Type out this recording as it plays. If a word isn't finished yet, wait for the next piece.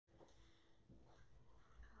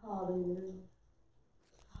Hallelujah.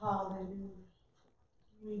 Hallelujah.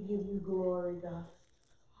 We give you glory, God.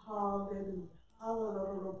 Hallelujah.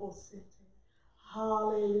 Hallelujah.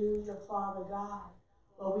 Hallelujah, Father God.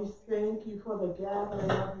 Lord, we thank you for the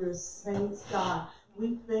gathering of your saints, God.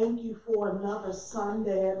 We thank you for another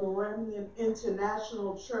Sunday at Remnant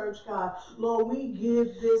International Church, God. Lord, we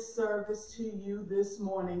give this service to you this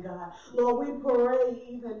morning, God. Lord, we pray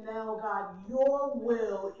even now, God, your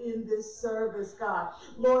will in this service, God.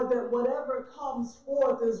 Lord, that whatever comes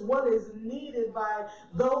forth is what is needed by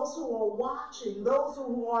those who are watching, those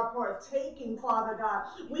who are partaking, Father God.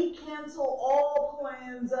 We cancel all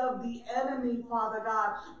plans of the enemy, Father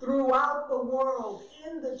God, throughout the world,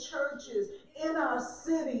 in the churches, in our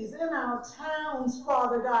cities, in our towns,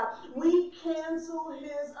 Father God. We cancel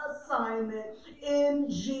his assignment in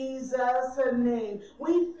Jesus' name.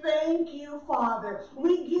 We thank you, Father.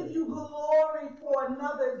 We give you glory for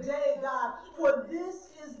another day, God, for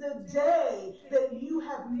this is the day that you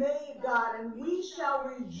have made, God, and we shall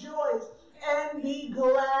rejoice and be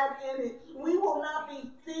glad in it. We will not be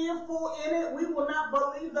fearful in it. We will not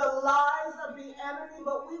believe the lies of the enemy,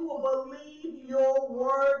 but we will believe your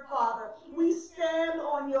word, Father. We stand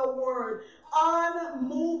on your word,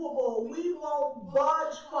 unmovable. We won't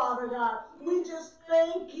budge, Father God. We just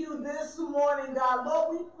thank you this morning, God.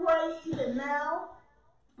 Lord, we pray even now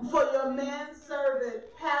for your manservant,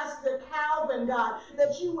 Pastor Calvin, God,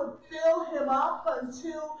 that you would fill him up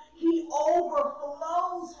until he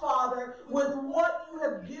overflows, Father, with what you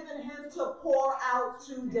have given him to pour out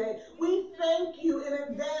today. We thank you in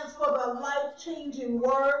advance for the life-changing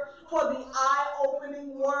word, for the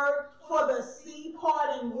eye-opening word, for the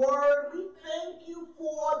sea-parting word. We thank you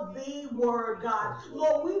for the word, God.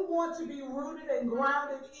 Lord, we want to be rooted and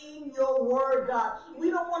grounded in your word, God. We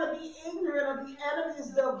don't want to be ignorant of the enemy's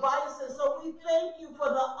devices, so we thank you for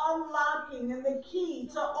the unlocking and the key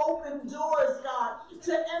to open doors, God,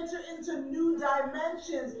 to enter into new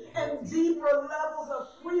dimensions and deeper levels of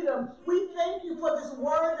freedom. We thank you for this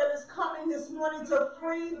word that is coming this morning to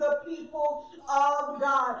free the people of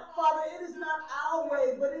God. Father, it is not our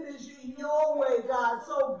way, but it is your way, God.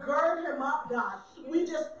 So gird him up, God. We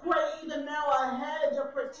just pray even now a hedge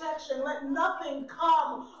of protection. Let nothing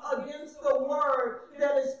come against the word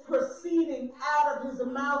that is proceeding out of his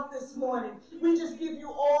mouth this morning. We just give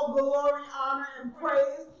you all glory, honor, and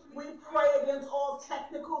praise. We pray against all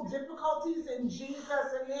technical difficulties in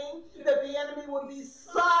Jesus' name, that the enemy would be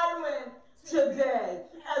silent today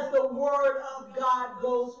as the word of God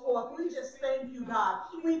goes forth. We just thank you, God.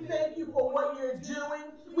 We thank you for what you're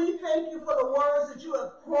doing. We thank you for the words that you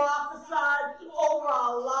have prophesied over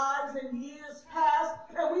our lives in years past.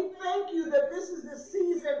 And we thank you that this is the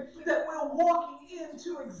season that we're walking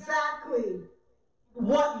into exactly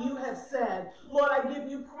what you have said. Lord, I give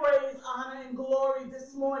you praise, honor, and glory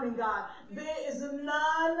this morning, God. There is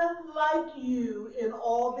none like you in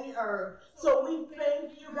all the earth. So we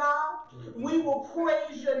thank you, God. We will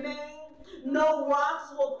praise your name. No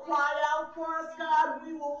rocks will cry out for us, God.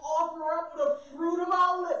 We will offer up the fruit of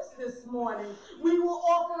our lips this morning. We will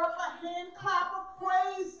offer up a hand clap of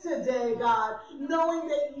praise today, God, knowing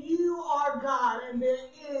that you are God and there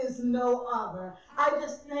is no other. I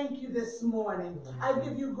just thank you this morning. I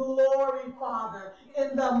give you glory, Father,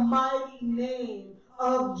 in the mighty name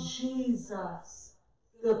of Jesus,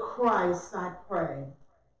 the Christ, I pray.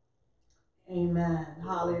 Amen.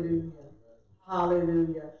 Hallelujah.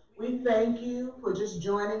 Hallelujah. We thank you for just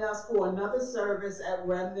joining us for another service at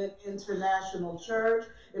Remnant International Church.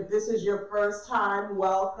 If this is your first time,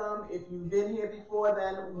 welcome. If you've been here before,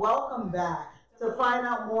 then welcome back. To find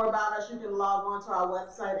out more about us, you can log on to our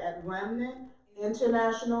website at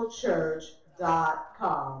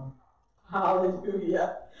remnantinternationalchurch.com.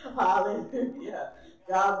 Hallelujah. Hallelujah.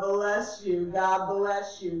 God bless you. God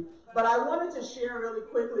bless you. But I wanted to share really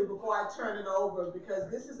quickly before I turn it over, because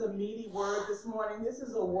this is a meaty word this morning. This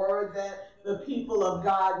is a word that the people of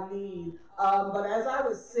God need. But as I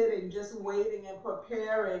was sitting, just waiting and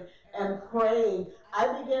preparing and praying, I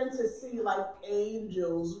began to see like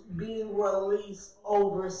angels being released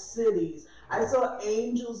over cities. I saw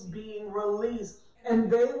angels being released.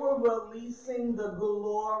 And they were releasing the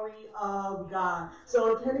glory of God.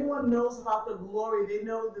 So if anyone knows about the glory, they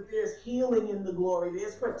know that there's healing in the glory.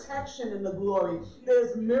 There's protection in the glory.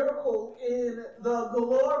 There's miracle in the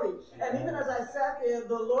glory. And even as I sat there,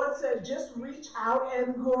 the Lord said, just reach out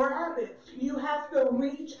and grab it. You have to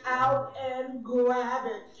reach out and grab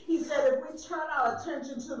it. He said, if we turn our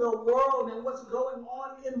attention to the world and what's going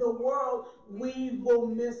on in the world, we will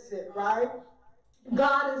miss it, right?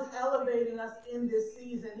 God is elevating us in this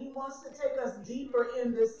season. He wants to take us deeper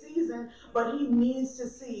in this season, but he needs to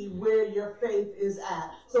see where you're your faith is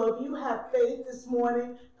at. So if you have faith this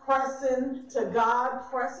morning, press in to God,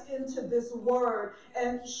 press into this word,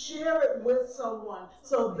 and share it with someone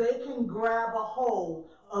so they can grab a hold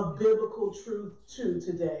of biblical truth too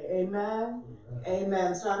today. Amen?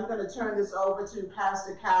 Amen. So I'm going to turn this over to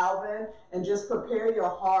Pastor Calvin, and just prepare your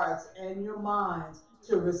hearts and your minds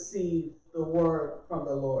to receive the word from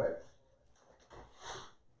the Lord.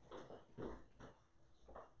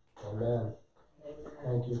 Amen.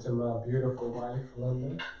 Thank you to my beautiful wife,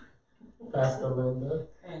 Linda, Pastor Linda.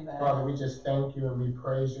 Amen. Father, we just thank you and we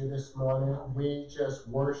praise you this morning. We just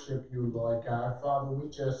worship you, Lord God. Father, we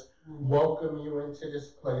just welcome you into this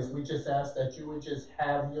place. We just ask that you would just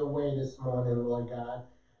have your way this morning, Lord God.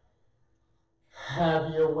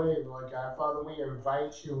 Have your way, Lord God. Father, we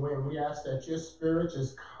invite you in. We ask that your spirit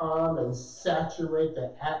just come and saturate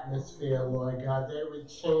the atmosphere, Lord God. That it would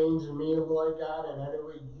change me, Lord God, and that it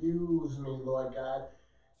would use me, Lord God,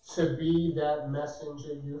 to be that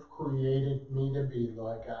messenger you've created me to be,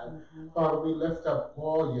 Lord God. Father, we lift up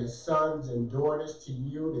all your sons and daughters to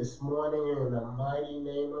you this morning in the mighty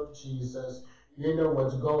name of Jesus. You know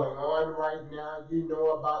what's going on right now. You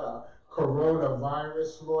know about a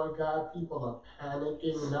coronavirus, Lord God. People are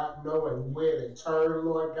panicking, not knowing where to turn,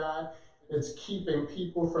 Lord God. It's keeping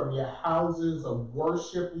people from your houses of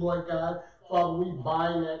worship, Lord God. Father, we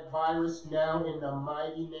bind that virus now in the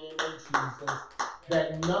mighty name of Jesus,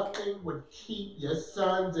 that nothing would keep your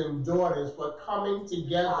sons and daughters from coming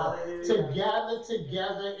together to gather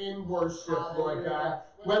together in worship, Lord God.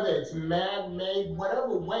 Whether it's man-made,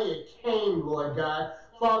 whatever way it came, Lord God.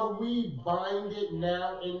 Father, we bind it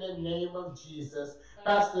now in the name of Jesus.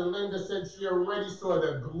 Pastor Linda said she already saw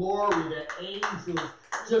the glory, the angels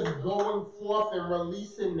just going forth and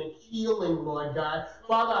releasing the healing, Lord God.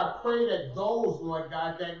 Father, I pray that those, Lord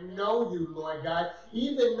God, that know you, Lord God,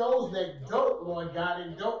 even those that don't, Lord God,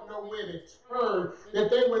 and don't know where to turn,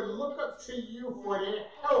 that they would look up to you for their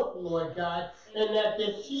help, Lord God, and that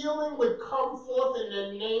the healing would come forth in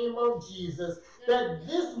the name of Jesus, that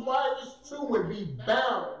this virus too would be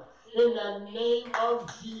bound in the name of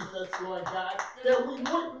Jesus, Lord God, that we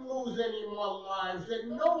wouldn't lose any more lives, that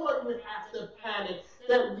no one would have to panic,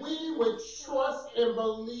 that we would trust and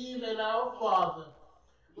believe in our Father.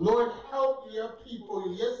 Lord, help your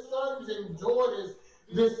people, your sons and daughters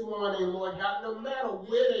this morning, Lord God, no matter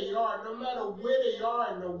where they are, no matter where they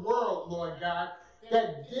are in the world, Lord God,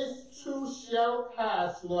 that this too shall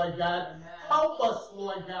pass, Lord God. Help us,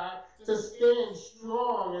 Lord God, to stand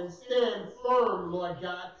strong and stand firm, Lord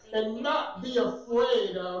God, and not be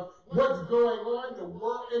afraid of what's going on in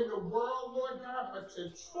the world, Lord God, but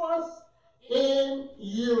to trust in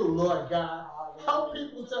you, Lord God. Help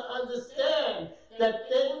people to understand that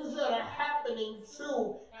things that are happening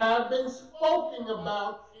too have been spoken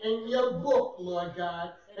about in your book, Lord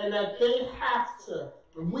God, and that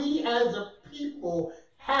we as a people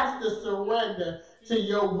have to surrender to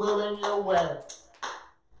your will and your way.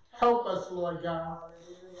 Help us, Lord God.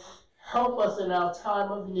 Help us in our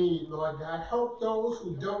time of need, Lord God. Help those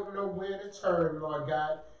who don't know where to turn, Lord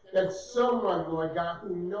God. That someone, Lord God,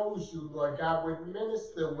 who knows you, Lord God, would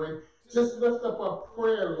minister, would just lift up a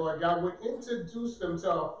prayer, Lord God, would introduce them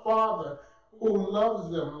to a Father who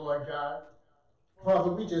loves them, Lord God.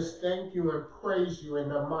 Father, we just thank you and praise you in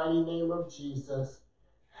the mighty name of Jesus.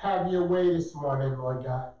 Have your way this morning, Lord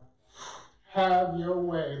God. Have your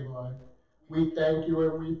way, Lord. We thank you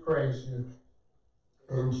and we praise you.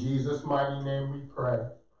 In Jesus' mighty name we pray.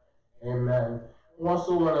 Amen. We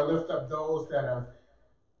also want to lift up those that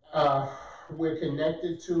we're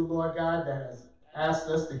connected to, Lord God, that has asked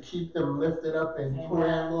us to keep them lifted up in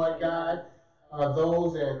prayer, Lord God.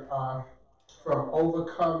 Those from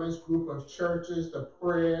Overcomers group of churches, the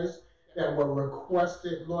prayers that were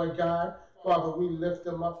requested, Lord God. Father, we lift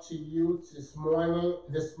them up to you this morning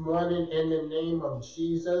in the name of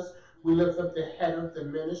Jesus. We lift up the head of the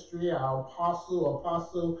ministry, our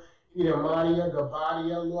Apostle Maria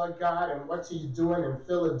Gabadia, Lord God, and what he's doing in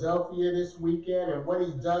Philadelphia this weekend and what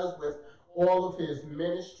he does with all of his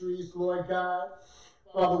ministries, Lord God.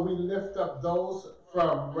 Father, we lift up those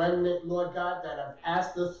from Remnant, Lord God, that have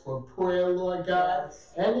asked us for prayer, Lord God.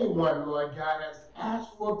 Yes. Anyone, Lord God, has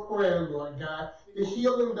asked for prayer, Lord God. The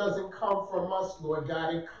healing doesn't come from us, Lord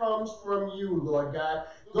God. It comes from you, Lord God.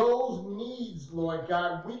 Those needs, Lord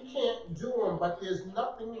God, we can't do them, but there's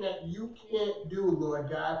nothing that you can't do, Lord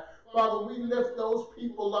God. Father, we lift those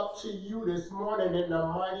people up to you this morning in the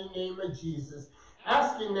mighty name of Jesus,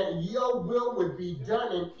 asking that your will would be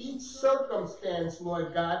done in each circumstance,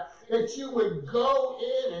 Lord God, that you would go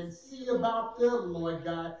in and see about them, Lord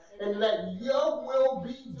God, and let your will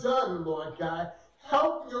be done, Lord God.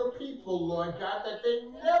 Help your people, Lord God, that they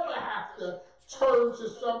never have to turn to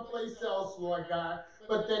someplace else, Lord God,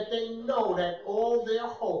 but that they know that all their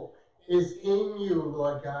hope is in you,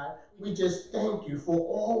 Lord God. We just thank you for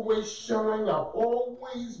always showing up,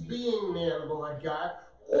 always being there, Lord God,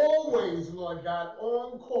 always, Lord God,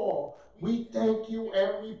 on call. We thank you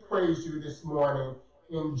and we praise you this morning.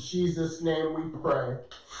 In Jesus' name we pray.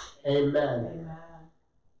 Amen. Amen.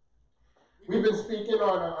 We've been speaking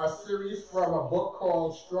on a series from a book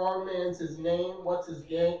called "STRONGMAN'S His Name, What's His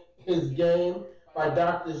Game by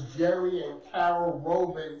Drs. Jerry and Carol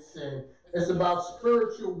Robeson. It's about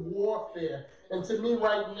spiritual warfare. And to me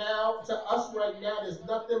right now, to us right now, there's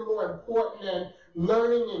nothing more important than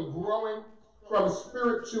learning and growing from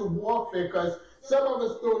spiritual warfare, because some of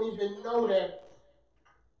us don't even know that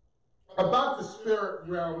about the spirit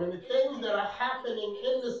realm and the things that are happening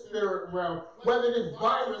in the spirit realm, whether this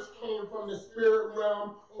virus came from the spirit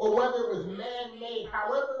realm or whether it was man-made,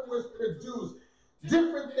 however it was produced,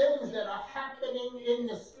 different things that are happening in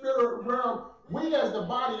the spirit realm. We as the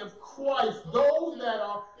body of Christ, those that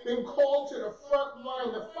are been called to the front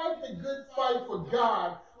line to fight the good fight for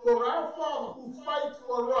God, for our Father who fights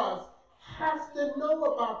for us, have to know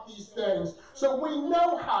about these things so we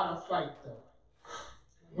know how to fight them.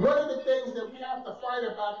 One of the things that we have to fight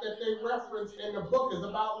about that they reference in the book is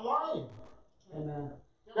about lying. Amen.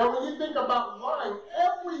 Now, when you think about lying,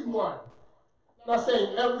 everyone, I'm not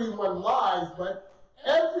saying everyone lies, but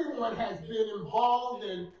everyone has been involved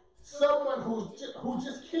in someone who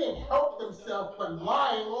just can't help themselves but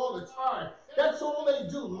lying all the time. That's all they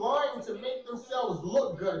do, lying to make themselves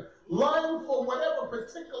look good, lying for whatever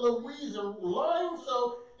particular reason, lying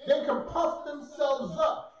so they can puff themselves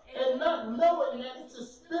up. And not knowing that it's a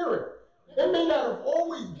spirit. It may not have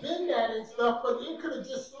always been that and stuff, but it could have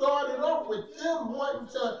just started off with them wanting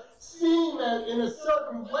to seem in a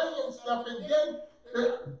certain way and stuff, and then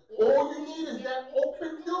all you need is that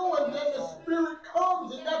open door, and then the spirit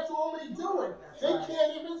comes, and that's all they're doing. They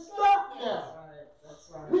can't even stop now.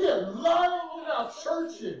 That's right. We get lying in our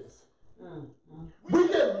churches. We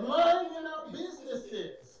get lying in our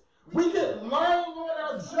businesses. We get lying on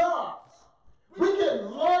our jobs. We get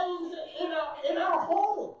lying in our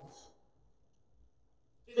homes.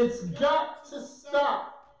 It's got to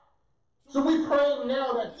stop. So we're praying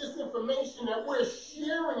now that this information that we're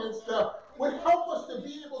sharing and stuff would help us to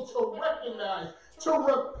be able to recognize, to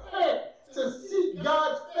repent, to seek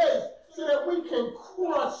God's face so that we can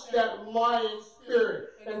crush that lying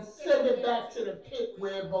spirit and send it back to the pit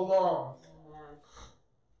where it belongs.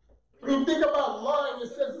 When you think about lying, it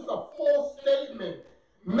says it's a false statement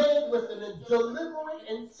made with a deliberate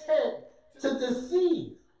intent to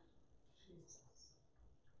deceive.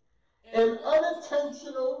 An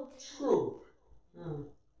unintentional truth.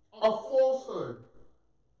 A falsehood.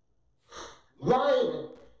 Lying,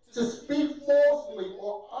 to speak falsely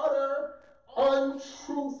or utter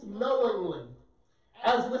untruth knowingly,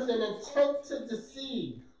 as with an intent to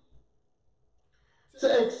deceive.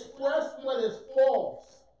 To express what is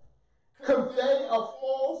false. Convey a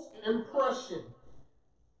false impression.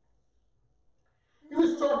 He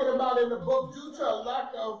was talking about in the book, due to a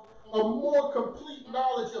lack of a more complete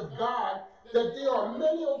knowledge of God, that there are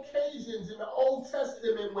many occasions in the Old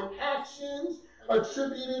Testament when actions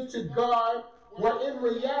attributed to God were in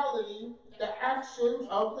reality the actions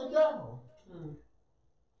of the devil.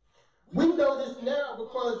 We know this now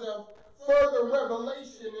because of further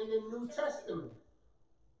revelation in the New Testament.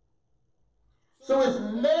 So it's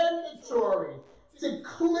mandatory to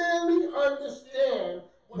clearly understand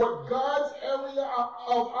what God's area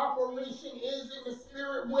of operation is in the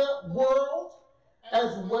spirit world,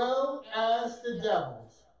 as well as the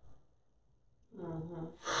devil's.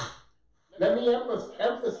 Let me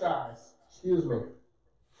emphasize,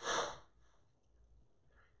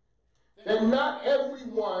 that not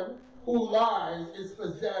everyone who lies is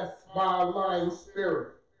possessed by a lying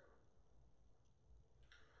spirit.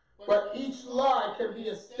 But each lie can be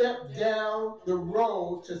a step down the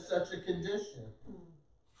road to such a condition.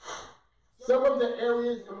 Some of the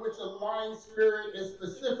areas in which a lying spirit is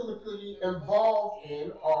specifically involved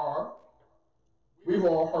in are, we've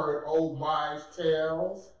all heard old wives'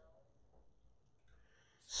 tales,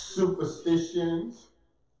 superstitions,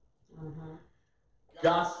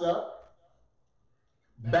 gossip,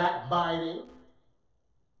 backbiting,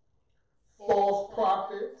 false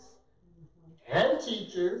prophets and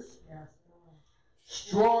teachers,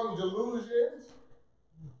 strong delusions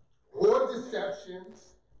or deceptions,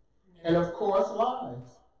 and of course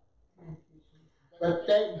lies. But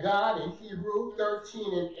thank God in Hebrews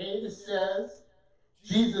 13 and 8 it says,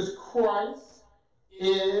 Jesus Christ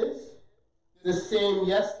is the same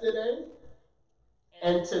yesterday,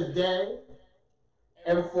 and today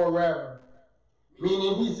and forever.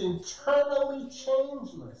 Meaning he's eternally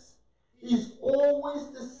changeless. He's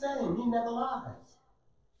always the same. He never lies.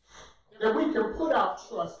 That we can put our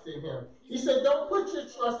trust in him. He said, don't put your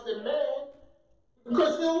trust in man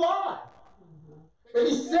because he'll lie. But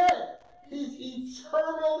he said he's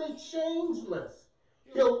eternally changeless.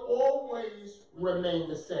 He'll always remain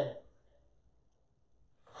the same.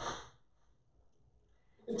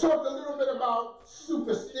 It talked a little bit about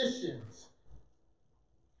superstitions.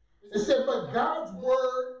 It said, but God's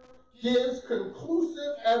word gives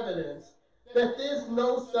conclusive evidence that there's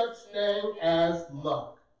no such thing as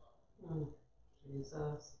luck.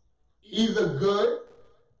 Jesus. Either good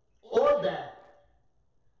or bad.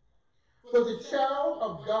 For the child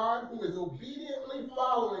of God who is obediently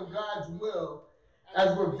following God's will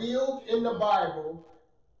as revealed in the Bible,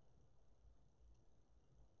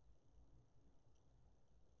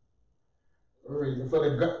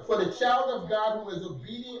 for the child of God who is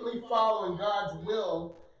obediently following God's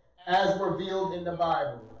will as revealed in the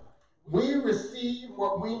Bible, we receive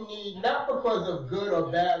what we need not because of good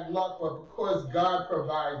or bad luck, but because God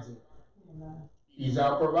provides it. Amen. He's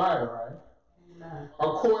our provider, right? Amen.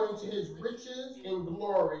 According to his riches in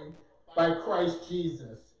glory by Christ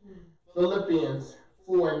Jesus. Philippians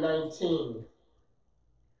 4:19.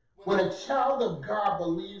 When a child of God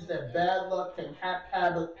believes that bad luck can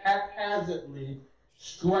haphazardly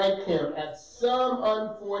strike him at some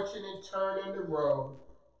unfortunate turn in the road,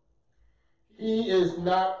 he is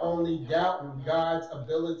not only doubting God's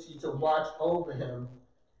ability to watch over him,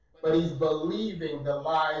 but he's believing the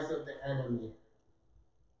lies of the enemy.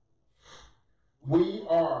 We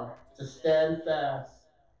are to stand fast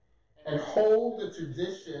and hold the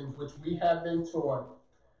traditions which we have been taught,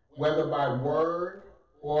 whether by word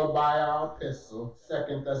or by our epistle,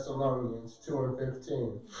 2 Thessalonians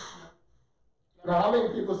 2:15. Now, how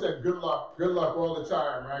many people said good luck all the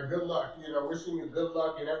time, right? Good luck, wishing you good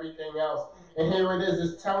luck and everything else. And here it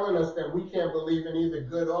is, it's telling us that we can't believe in either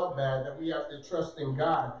good or bad, that we have to trust in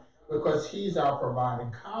God because he's our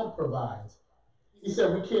provider. God provides. He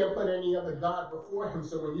said we can't put any other God before him.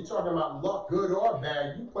 So when you're talking about luck, good or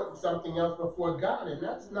bad, you're putting something else before God, and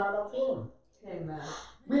that's not of him. Amen.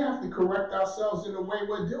 We have to correct ourselves in the way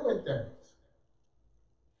we're doing things.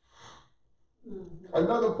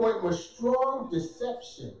 Another point was strong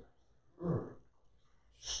deception.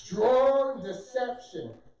 Strong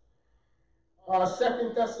deception.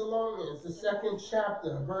 2 Thessalonians, the 2nd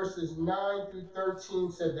chapter, verses 9 through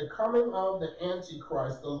 13 said, the coming of the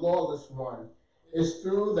Antichrist, the lawless one, is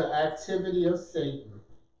through the activity of Satan,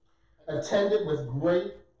 attended with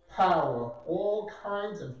great power, all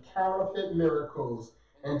kinds of counterfeit miracles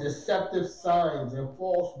and deceptive signs and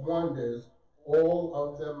false wonders, all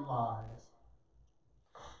of them lies.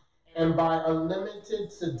 And by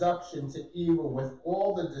unlimited seduction to evil with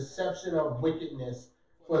all the deception of wickedness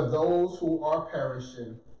for those who are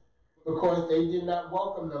perishing, because they did not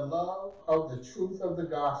welcome the love of the truth of the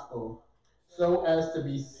gospel. So as to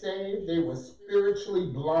be saved, they were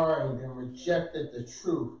spiritually blind and rejected the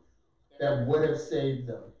truth that would have saved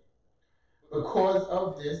them. Because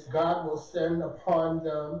of this, God will send upon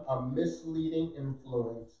them a misleading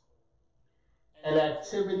influence, an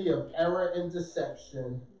activity of error and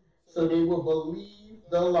deception, so they will believe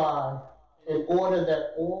the lie in order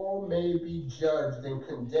that all may be judged and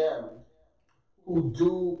condemned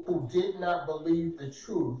who did not believe the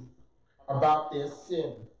truth about their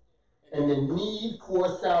sin and the need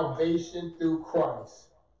for salvation through Christ,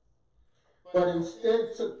 but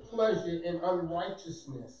instead took pleasure in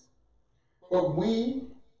unrighteousness. But we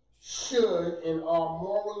should and are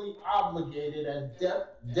morally obligated as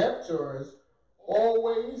debtors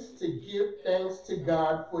always to give thanks to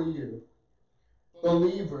God for you,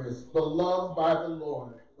 believers, beloved by the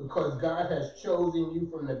Lord, because God has chosen you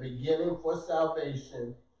from the beginning for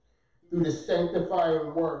salvation through the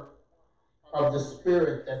sanctifying work of the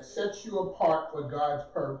Spirit that sets you apart for God's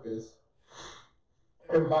purpose,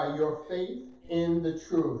 and by your faith in the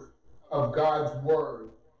truth of God's word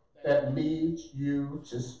that leads you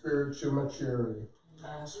to spiritual maturity.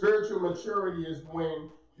 Spiritual maturity is when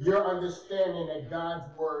you're understanding that God's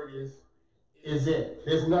word is it.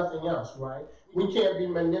 There's nothing else, right? We can't be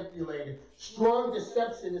manipulated. Strong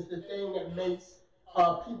deception is the thing that makes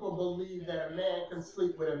people believe that a man can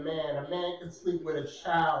sleep with a man can sleep with a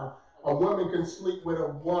child, a woman can sleep with a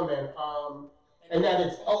woman, and that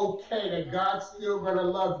it's okay, that God's still going to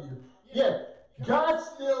love you. Yeah, God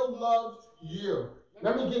still loves you.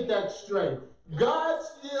 Let me get that straight. God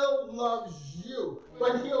still loves you,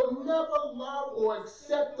 but he'll never love or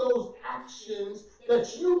accept those actions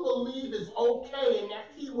that you believe is okay and that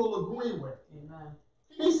he will agree with. Amen.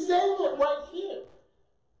 He's saying it right here.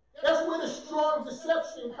 That's where the strong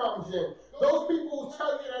deception comes in. Those people who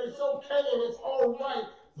tell you that it's okay and it's all right,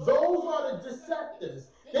 those are the deceptors.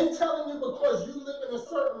 They're telling you because you live in a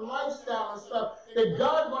certain lifestyle and stuff that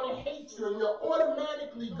God's going to hate you and you're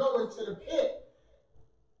automatically going to the pit.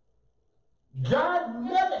 God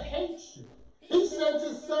never hates you. He sent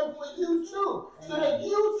his son for you too, so that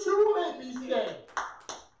you too may be saved.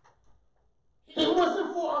 It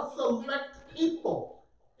wasn't for a select people.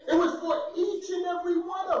 It was for each and every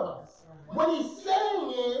one of us. What he's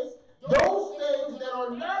saying is, those things that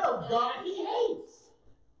are not of God, he hates.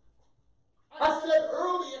 I said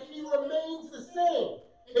earlier, he remains the same.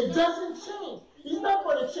 It doesn't change. He's not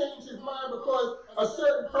going to change his mind because a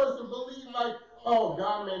certain person believes like, oh,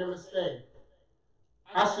 God made a mistake.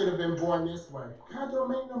 I should have been born this way. God don't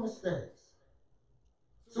make no mistakes.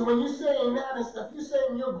 So when you're saying that and stuff, you're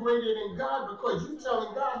saying you're greater than God because you're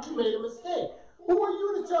telling God he made a mistake. Who are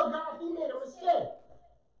you to tell God he made a mistake?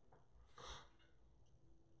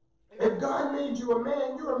 If God made you a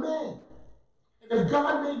man, you're a man. If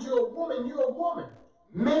God made you a woman, you're a woman.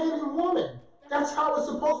 Man and woman. That's how it's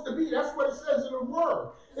supposed to be. That's what it says in the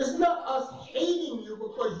Word. It's not us hating you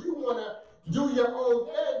because you want to do your own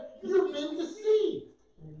thing. You've been deceived.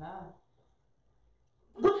 Amen.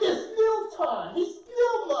 But there's still time. He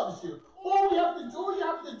still loves you. All you have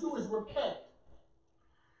to do is repent.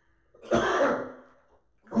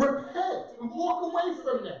 Repent and walk away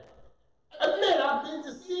from that. Admit, I've been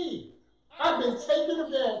deceived. I've been taken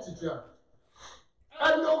advantage of.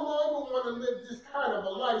 I no longer want to live this kind of a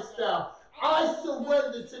lifestyle. I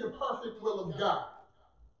surrender to the perfect will of God.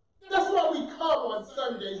 That's why we come on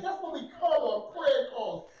Sundays. That's why we come on prayer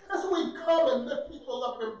calls. That's why we come and lift people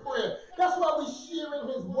up in prayer. That's why we're sharing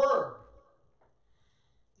his word.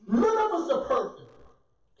 None of us are perfect.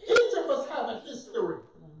 Each of us have a history.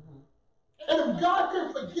 And if God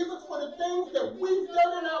can forgive us for the things that we've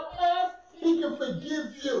done in our past, he can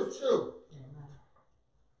forgive you too.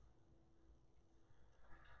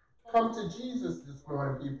 Come to Jesus this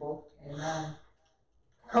morning, people. Amen.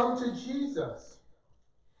 Come to Jesus.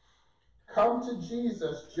 Come to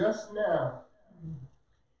Jesus just now.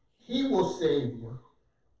 He will save you.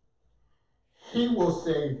 He will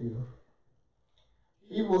save you.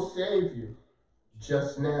 He will save you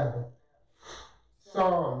just now.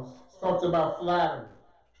 Psalms talks about flattery.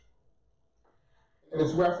 And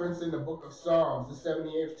it's referenced in the book of Psalms, the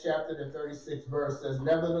 78th chapter, the 36th verse says,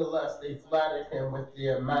 nevertheless, they flattered him with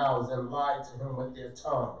their mouths and lied to him with their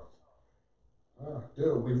tongues. Oh,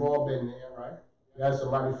 dude, we've all been there, right? You had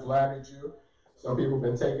somebody flattered you. Some people have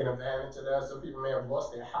been taking advantage of that. Some people may have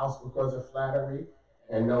lost their house because of flattery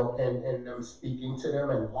and them speaking to them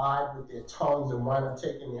and lied with their tongues and wind up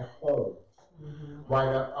taking their homes,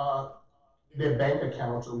 wind up their bank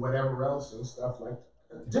accounts or whatever else and stuff like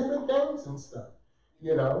that. Different things and stuff.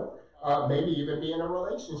 You know, maybe even be in a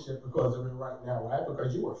relationship because of it right now, right?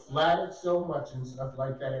 Because you were flattered so much and stuff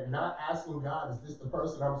like that and not asking God, is this the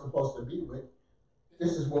person I'm supposed to be with?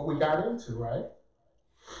 This is what we got into, right?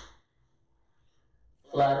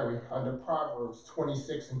 Flattery under Proverbs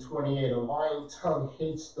 26 and 28. A lying tongue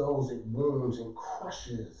hates those it wounds and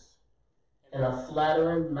crushes, and a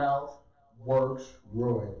flattering mouth works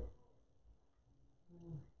ruin.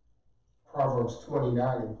 Proverbs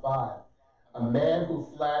 29 and 5. A man who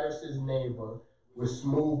flatters his neighbor with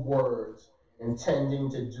smooth words, intending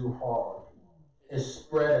to do harm, is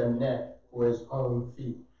spread a net for his own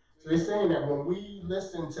feet. So he's saying that when we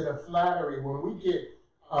listen to the flattery, when we get,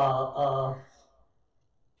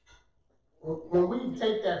 when we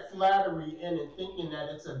take that flattery in and thinking that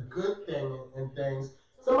it's a good thing and things,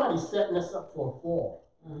 somebody's setting us up for a fall.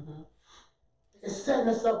 It's setting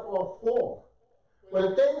us up for a fall. When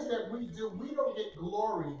the things that we do, we don't get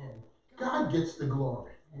glory in. God gets the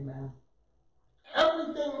glory. Amen.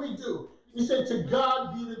 Everything we do, we say, to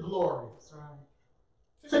God be the glory. That's right.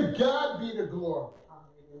 To God be the glory.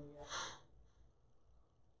 Hallelujah.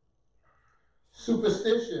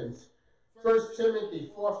 Superstitions. 1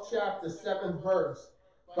 Timothy, 4th chapter, 7th verse.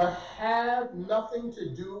 But have nothing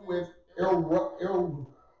to do with irreverent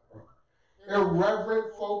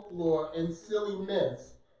folklore and silly myths.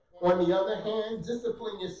 On the other hand,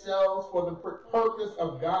 discipline yourselves for the purpose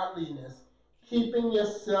of godliness, keeping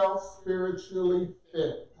yourself spiritually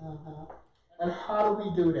fit. And how do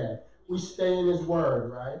we do that? We stay in his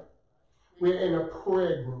word, right? We're in a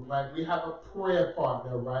prayer group, right? We have a prayer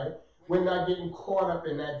partner, right? We're not getting caught up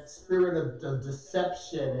in that spirit of the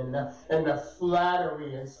deception and the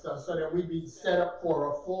flattery and stuff so that we be set up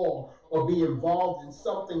for a fall or be involved in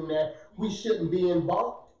something that we shouldn't be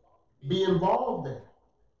involved in.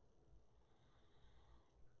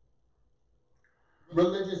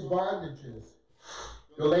 religious bondages.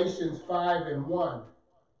 Galatians 5:1.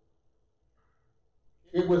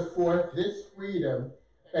 It was for this freedom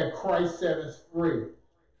that Christ set us free,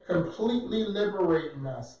 completely liberating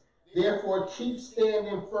us. Therefore, keep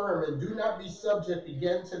standing firm and do not be subject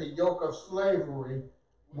again to the yoke of slavery,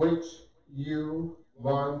 which you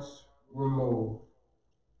once removed.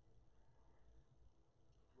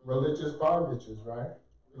 Religious bondages, right?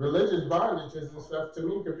 Religious bondages and stuff to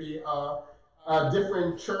me could be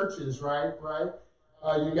different churches, right?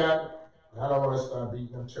 You got, I don't want to start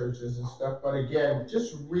beating up churches and stuff, but again,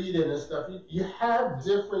 just reading and stuff, you have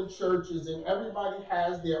different churches and everybody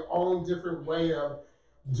has their own different way of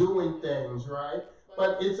doing things, right?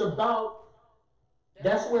 But it's about,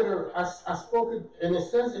 that's where I spoke it, and it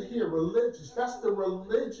says it here, religious. That's the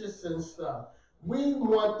religious and stuff. We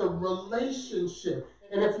want the relationship.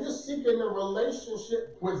 And if you're seeking a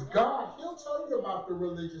relationship with God, he'll tell you about the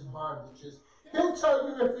religious bondages. He'll tell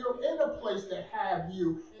you if you're in a place to have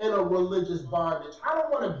you in a religious bondage. I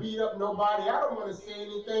don't want to beat up nobody. I don't want to say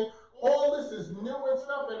anything. All this is new and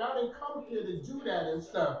stuff, and I didn't come here to do that and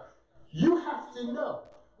stuff. You have to know.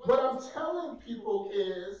 What I'm telling people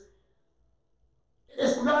is,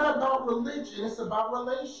 it's not about religion, it's about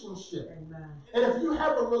relationship. Amen. And if you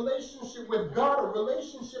have a relationship with God, a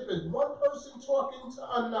relationship is one person talking to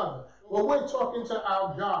another. Well, we're talking to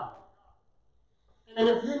our God. And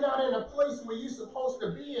if you're not in a place where you're supposed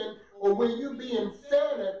to be in, or where you're being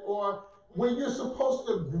fed at, or where you're supposed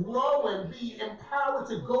to grow and be empowered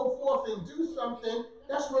to go forth and do something,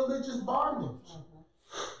 that's religious bondage.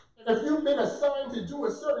 If you've been assigned to do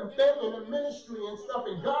a certain thing in a ministry and stuff,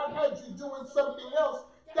 and God had you doing something else,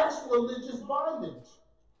 that's religious bondage.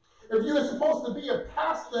 If you're supposed to be a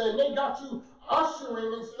pastor and they got you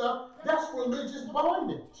ushering and stuff, that's religious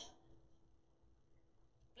bondage.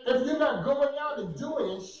 If you're not going out and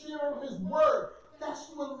doing and sharing his word,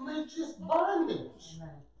 that's religious bondage.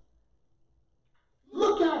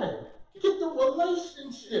 Look at it. Get the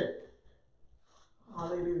relationship.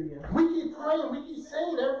 Hallelujah. We keep praying, we keep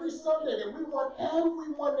saying every Sunday that we want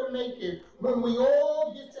everyone to make it when we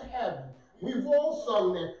all get to heaven. We've all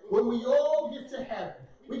sung that. When we all get to heaven.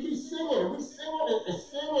 We keep singing. We sing it and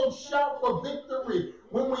sing and shout for victory.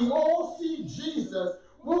 When we all see Jesus,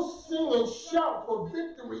 we'll sing and shout for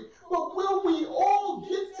victory. But will we all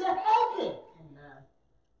get to heaven?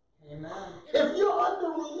 Amen. If you're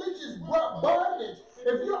under religious bondage,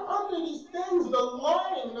 if you're under these things, the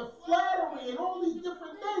lying, the flattery, and all these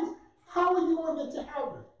different things, how are you going to get to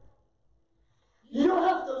heaven? You don't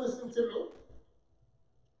have to listen to me.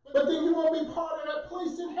 But then you won't be part of that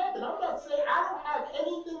place in heaven. I'm not saying I don't have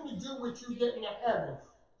anything to do with you getting to heaven.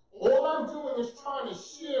 All I'm doing is trying to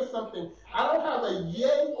share something. I don't have a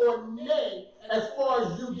yay or nay as far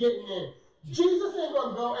as you getting in. Jesus ain't going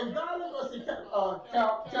to go, and God ain't going to say,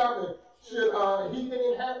 Calvin, should he get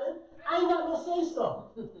in heaven? I ain't got no say so.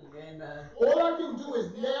 Amen. All I can do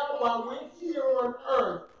is now, while we're here on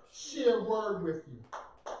earth, share word with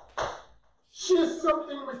you. Share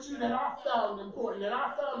something with you that I found important, that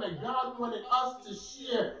I found that God wanted us to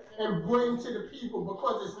share and bring to the people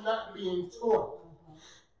because it's not being taught.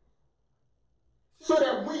 So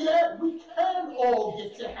that we can all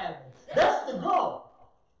get to heaven. That's the goal.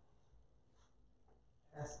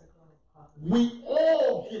 That's the goal. We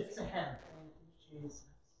all get to heaven. Jesus.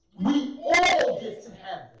 We all get to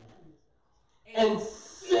heaven. And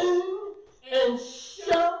sing and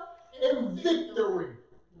shout in victory.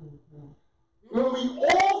 When we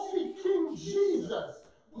all see King Jesus,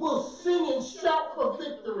 we'll sing and shout for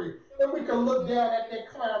victory. And we can look down at that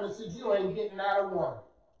clown and say, you ain't getting out of one.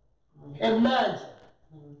 Imagine.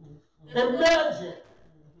 Imagine.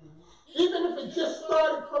 Even if it just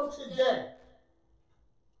started from today.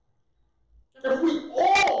 If we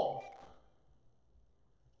all,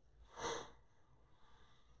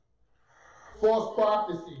 false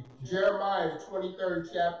prophecy, Jeremiah, the 23rd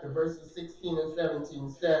chapter, verses 16 and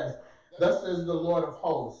 17 says, thus says the Lord of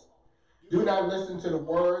hosts, do not listen to the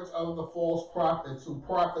words of the false prophets who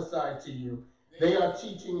prophesy to you. They are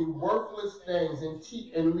teaching you worthless things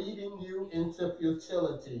and leading you into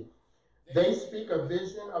futility. They speak a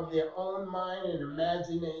vision of their own mind and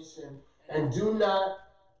imagination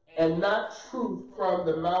and not truth from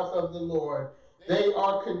the mouth of the Lord. They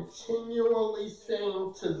are continually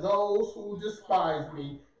saying to those who despise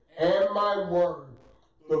me and my word,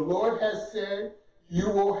 the Lord has said, you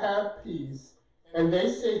will have peace. And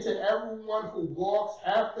they say to everyone who walks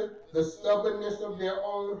after the stubbornness of their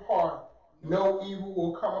own heart, no evil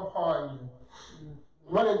will come upon you.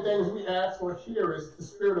 One of the things we ask for here is the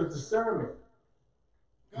spirit of discernment.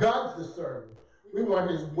 God's discernment. We want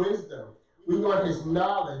his wisdom. We want his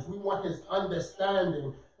knowledge. We want his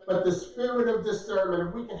understanding. But the spirit of discernment,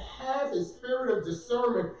 if we can have his spirit of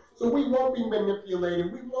discernment, so we won't be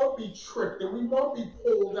manipulated, we won't be tricked, and we won't be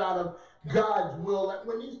pulled out of God's will. That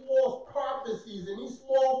when these false prophecies and these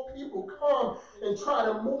false people come and try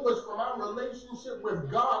to move us from our relationship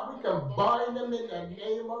with God, we can bind them in the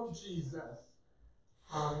name of Jesus.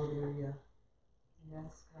 Hallelujah.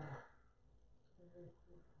 Yes, God.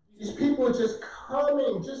 These people are just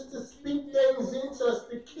coming just to speak things into us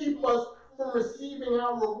to keep us from receiving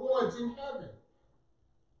our rewards in heaven.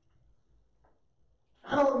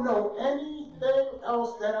 I don't know anything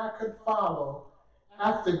else that I could follow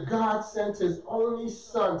after God sent his only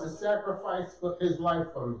son to sacrifice his life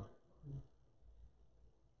for me.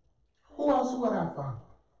 Who else would I follow?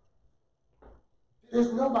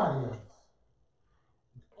 There's nobody else.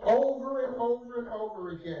 Over and over and over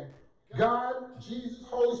again, God, Jesus,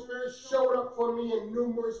 Holy Spirit showed up for me in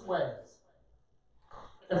numerous ways.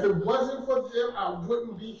 If it wasn't for them, I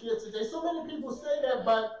wouldn't be here today. So many people say that,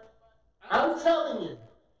 but I'm telling you,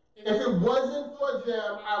 if it wasn't for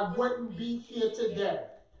them, I wouldn't be here today.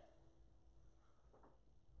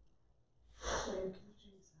 Thank you,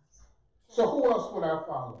 Jesus. So who else would I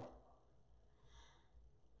follow?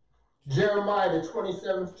 Jeremiah, the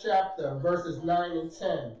 27th chapter, verses 9 and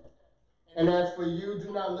 10. And as for you,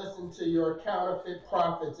 do not listen to your counterfeit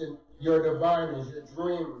prophets and your diviners, your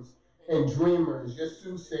dreamers and dreamers, your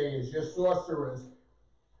soothsayers, your sorcerers,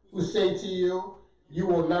 who say to you, you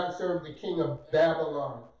will not serve the king of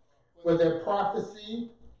Babylon. For they prophesy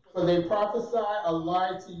a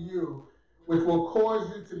lie to you, which will cause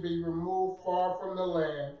you to be removed far from the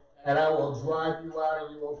land, and I will drive you out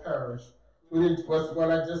and you will perish. What's what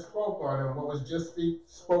I just spoke on and what was just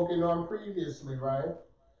spoken on previously, right?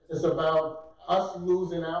 It's about us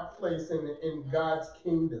losing our place in God's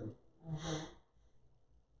kingdom. Mm-hmm.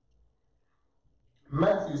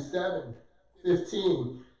 Matthew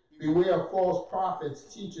 7:15. Beware of false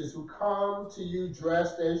prophets, teachers who come to you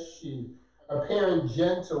dressed as sheep, appearing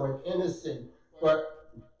gentle and innocent,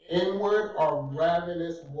 but inward are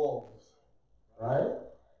ravenous wolves. Right?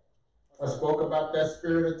 I spoke about that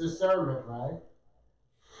spirit of discernment, right?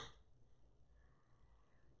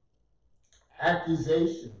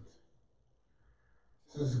 Accusations.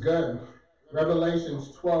 This is good.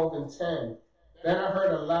 Revelations 12 and 10. Then I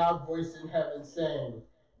heard a loud voice in heaven saying,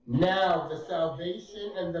 now the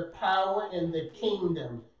salvation and the power and the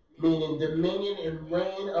kingdom, meaning dominion and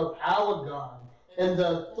reign of our God, and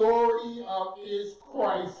the authority of his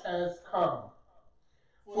Christ has come.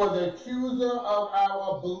 For the accuser of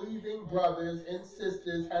our believing brothers and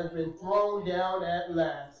sisters has been thrown down at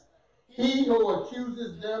last. He who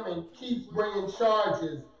accuses them and keeps bringing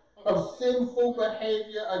charges of sinful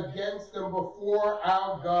behavior against them before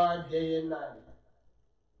our God day and night.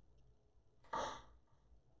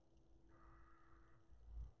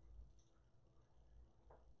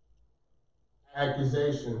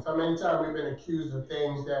 Accusations. How many times we've been accused of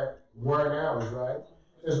things that weren't ours, right?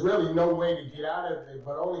 There's really no way to get out of it,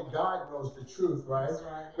 but only God knows the truth, right?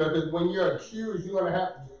 Right. Because when you're accused, you're going to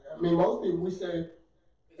have to, most people, we say,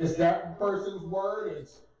 it's that person's word,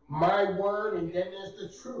 it's my word, and then there's the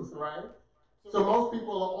truth, right? So most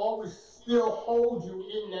people will always still hold you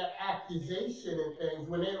in that accusation and things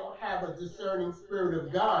when they don't have a discerning spirit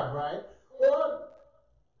of God, right? Or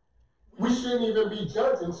we shouldn't even be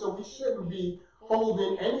judging, so we shouldn't be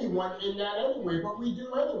holding anyone in that anyway, but we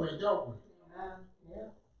do anyway, don't we? Yeah.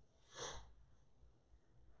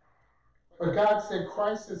 But God said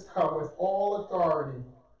Christ has come with all authority,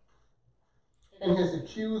 and his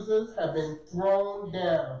accusers have been thrown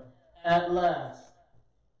down at last.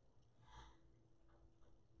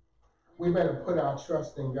 We better put our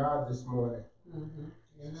trust in God this morning. Mm-hmm.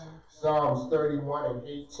 Yeah. Psalms 31 and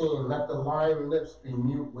 18. Let the lying lips be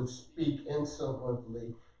mute which speak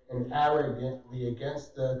insolently and arrogantly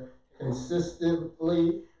against the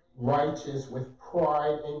consistently righteous with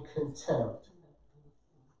pride and contempt.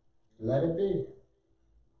 Let it be.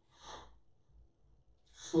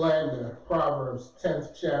 Slander. Proverbs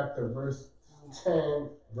 10th chapter,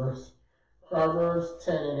 Proverbs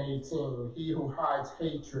 10 and 18. He who hides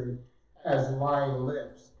hatred has lying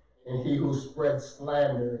lips, and he who spreads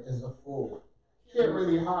slander is a fool. You can't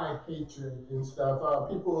really hide hatred and stuff.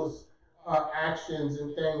 People's actions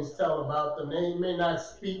and things tell about them. They may not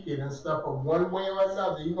speak it and stuff, but one way or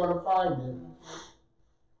another, you're going to find it.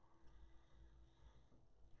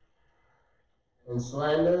 And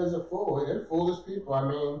slander is a fool. They're foolish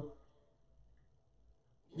people.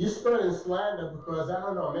 You're spreading slander because, I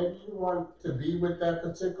don't know, maybe you want to be with that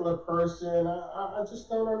particular person. I just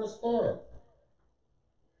don't understand.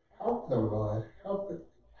 Help them, Lord. Help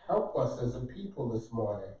help us as a people this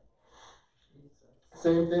morning.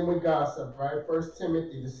 Same thing with gossip, right? 1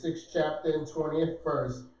 Timothy, the 6th chapter and 20th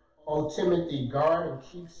verse. O Timothy, guard and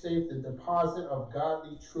keep safe the deposit of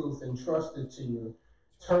godly truth entrusted to you.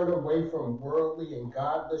 Turn away from worldly and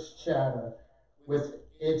godless chatter with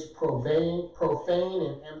its profane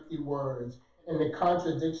and empty words and the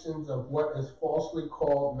contradictions of what is falsely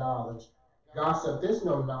called knowledge. Gossip, there's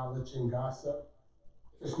no knowledge in gossip.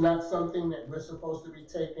 It's not something that we're supposed to be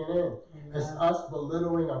taking in. It's us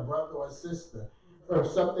belittling a brother or sister for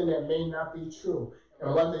something that may not be true.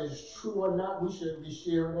 And whether it's true or not, we shouldn't be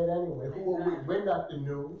sharing it anyway. Who are we? We're not the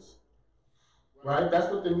news. Right?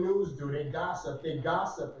 That's what the news do. They gossip. They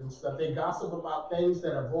gossip and stuff. They gossip about things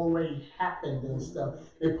that have already happened and stuff.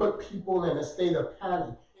 They put people in a state of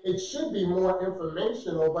panic. It should be more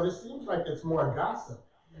informational, but it seems like it's more gossip.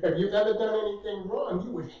 If you've ever done anything wrong,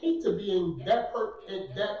 you would hate to be in that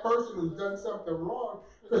person who's done something wrong,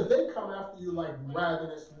 because they come after you like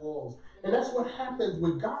ravenous wolves. And that's what happens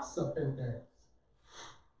with gossip and things.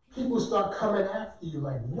 People start coming after you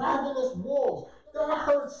like ravenous wolves. I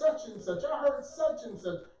heard such and such. I heard such and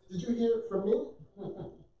such. Did you hear it from me?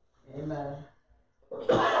 Amen.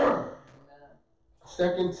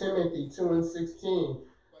 2 Timothy 2:16.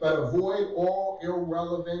 But avoid all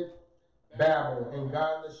irrelevant babble and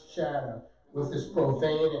godless chatter with its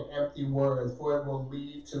profane and empty words, for it will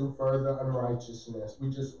lead to further unrighteousness. We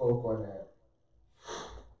just spoke on that.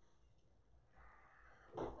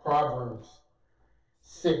 Proverbs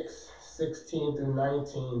 6:16 through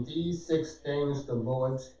 19. These 6 things the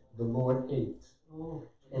Lord hates.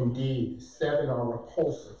 Indeed, 7 are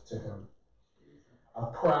repulsive to him. A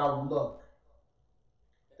proud look,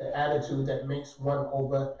 the attitude that makes one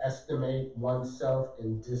overestimate oneself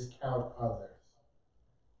and discount others.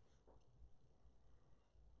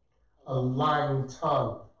 A lying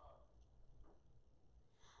tongue,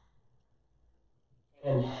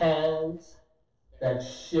 and hands that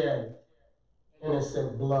shed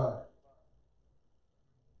innocent blood.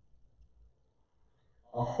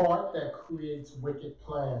 A heart that creates wicked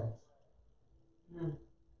plans.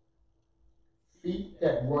 Feet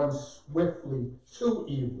that run swiftly to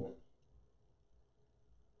evil.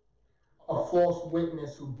 A false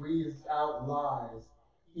witness who breathes out lies,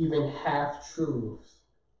 even half-truths.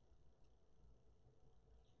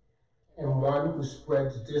 And one who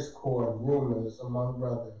spreads discord, rumors among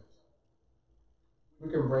brothers. We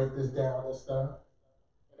can break this down and stuff.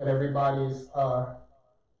 And everybody's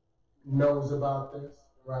knows about this,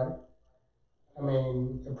 right? I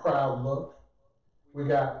mean, the proud look. We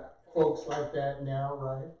got folks like that now,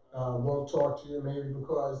 right? Won't talk to you maybe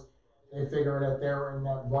because they figure that they're in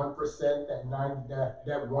that 1%, that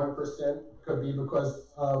 1% could be because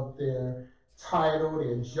of their title,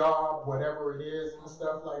 their job, whatever it is and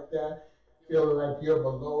stuff like that. Feeling like you're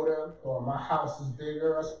below them, or my house is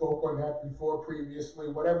bigger. I spoke on that before previously,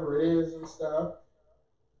 whatever it is and stuff.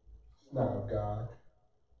 It's not of God.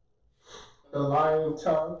 The lying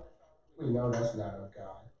tongue, we know that's not of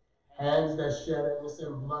God. Hands that shed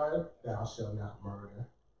innocent blood, thou shalt not murder.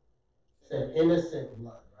 Said innocent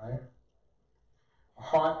blood, right? A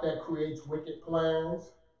heart that creates wicked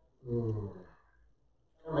plans.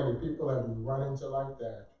 How many people have you run into like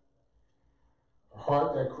that? A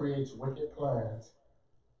heart that creates wicked plans.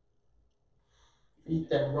 Feet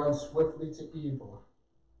that run swiftly to evil.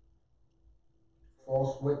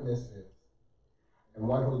 False witnesses. And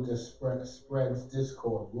one who just spreads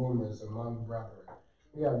discord, rumors among brethren.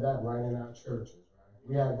 We have that right in our churches, right?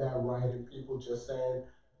 We have that right in people just saying,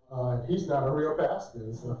 he's not a real pastor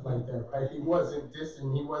and stuff like that, right? He wasn't this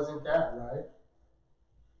and he wasn't that, right?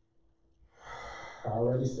 I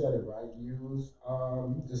already said it, right? Use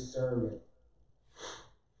discernment.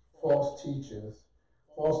 False teachers.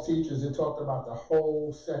 False teachers, it talked about the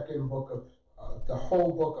whole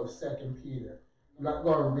book of 2 Peter. I'm not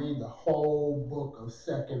going to read the whole book of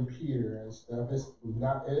 2 Peter and stuff. It's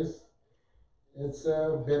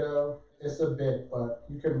a bit, but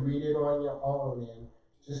you can read it on your own. And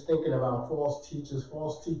just thinking about false teachers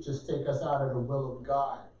take us out of the will of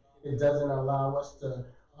God. It doesn't allow us to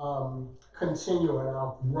continue in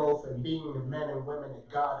our growth and being the men and women that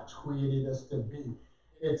God has created us to be.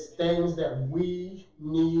 It's things that we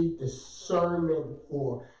need discernment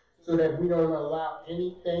for, so that we don't allow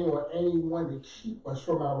anything or anyone to keep us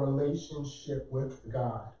from our relationship with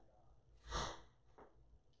God.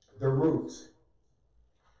 The roots.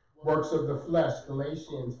 Works of the flesh,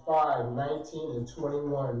 Galatians 5:19 and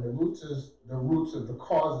 21. The roots of the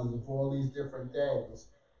causes of all these different things.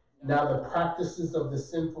 Now the practices of the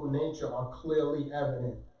sinful nature are clearly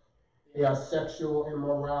evident. They are sexual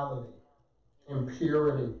immorality,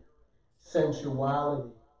 impurity,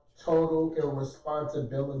 sensuality, total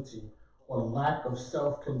irresponsibility or lack of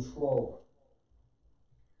self-control,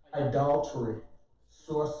 idolatry,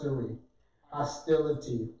 sorcery,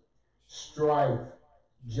 hostility, strife,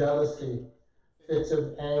 jealousy, fits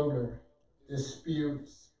of anger,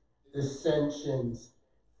 disputes, dissensions,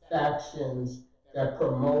 factions that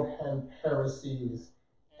promote heresies,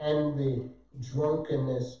 envy,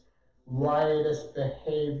 drunkenness, riotous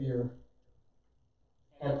behavior,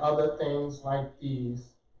 and other things like these.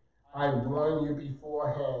 I warn you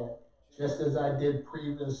beforehand, just as I did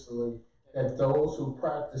previously, that those who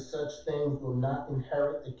practice such things will not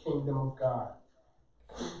inherit the kingdom of God.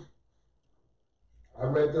 I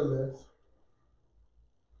read the list.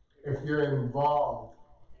 If you're involved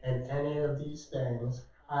in any of these things,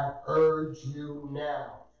 I urge you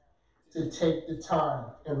now to take the time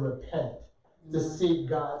and repent, to seek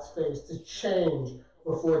God's face, to change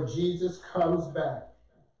before Jesus comes back,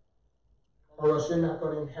 or else you're not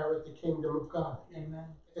going to inherit the kingdom of God.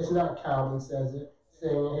 Amen. It's not Calvin says it,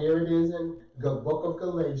 saying here it is in the book of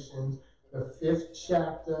Galatians, the 5th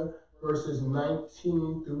chapter, verses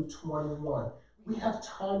 19 through 21. We have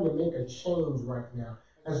time to make a change right now.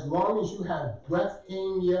 As long as you have breath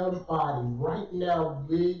in your body, right now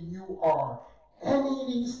where you are, any of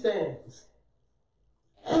these things,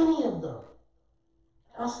 any of them,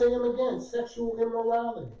 I'll say them again: sexual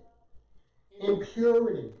immorality,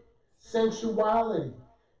 impurity, sensuality,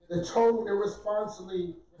 the total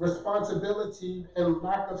irresponsibility and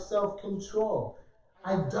lack of self-control,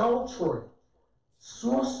 idolatry,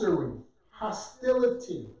 sorcery,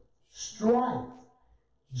 hostility, strife,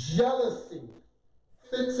 jealousy,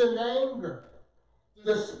 fits of anger,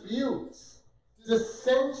 disputes,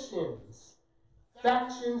 dissensions,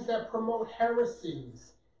 factions that promote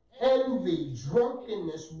heresies, envy,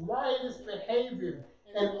 drunkenness, riotous behavior,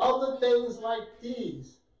 and other things like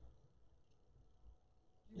these,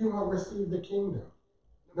 you will receive the kingdom.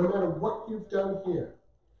 No matter what you've done here,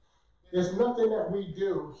 there's nothing that we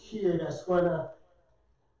do here that's going to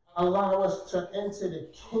allow us to enter the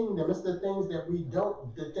kingdom. It's the things that we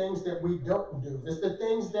don't do. It's the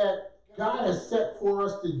things that God has set for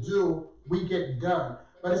us to do, we get done.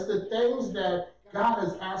 But it's the things that God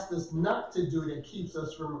has asked us not to do that keeps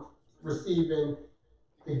us from receiving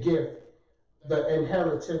the gift, the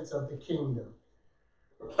inheritance of the kingdom.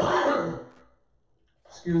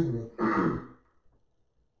 Excuse me.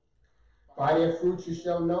 By their fruits you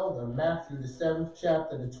shall know them. Matthew, the 7th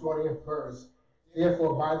chapter, the 20th verse.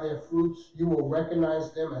 Therefore, by their fruits you will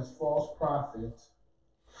recognize them as false prophets.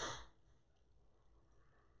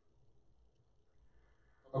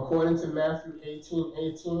 According to Matthew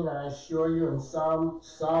 18:18, I assure you and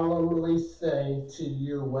solemnly say to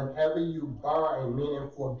you, whatever you bind, meaning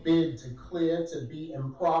forbid, declare to be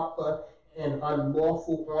improper and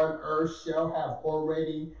unlawful on earth, shall have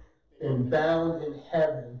already been bound in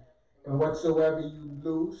heaven. And whatsoever you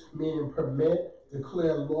loose, meaning permit,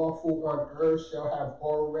 declare lawful on earth, shall have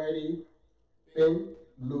already been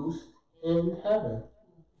loosed in heaven.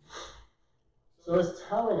 So it's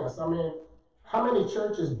telling us, how many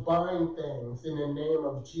churches bind things in the name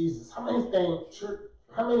of Jesus? How many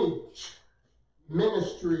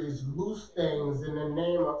ministries loose things in the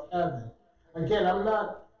name of heaven? Again, I'm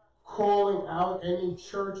not calling out any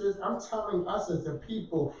churches. I'm telling us as a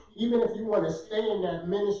people, even if you want to stay in that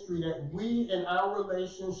ministry, that we in our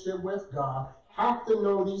relationship with God have to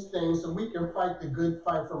know these things so we can fight the good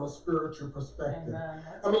fight from a spiritual perspective. Amen.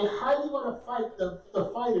 How are you going to fight the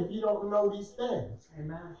fight if you don't know these things?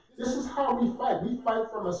 Amen. This is how we fight. We fight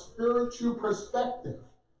from a spiritual perspective.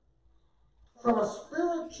 From a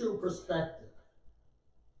spiritual perspective.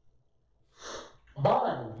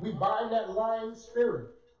 We bind that lying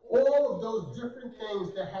spirit. All of those different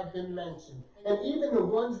things that have been mentioned, and even the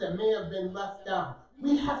ones that may have been left out,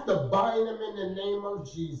 we have to bind them in the name of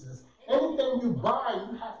Jesus. Anything you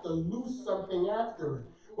bind, you have to loose something after it.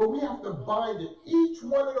 But we have to bind it. Each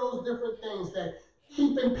one of those different things that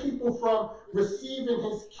keeping people from receiving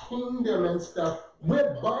his kingdom and stuff,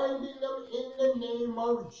 we're binding them in the name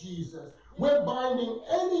of Jesus. We're binding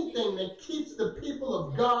anything that keeps the people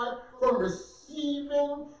of God from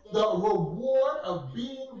receiving the reward of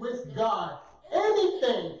being with God.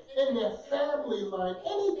 Anything in their family life,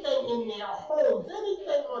 anything in their homes,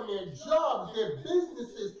 anything on their jobs, their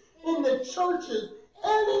businesses, in the churches,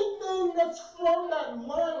 anything that's from that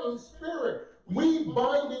lying spirit, we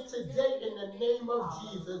bind it today in the name of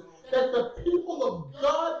Jesus, that the people of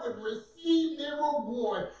God would receive their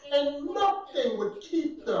reward and nothing would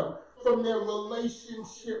keep them from their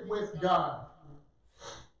relationship with God.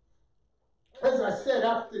 As I said,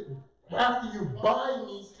 after you bind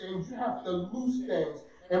these things, you have to loose things.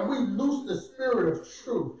 and we loose the spirit of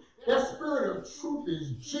truth. That spirit of truth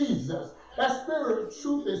is Jesus. That spirit of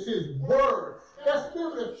truth is his word. That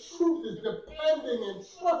spirit of truth is depending and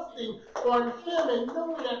trusting on him and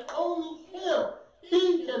knowing that only him,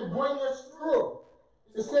 he can bring us through.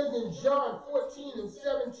 It says in John 14 and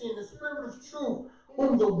 17, the spirit of truth,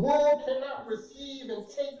 whom the world cannot receive and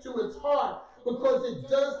take to its heart, because it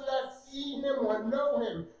does not see him or know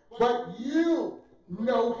him, but you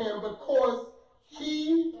know him, because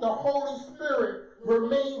he, the Holy Spirit,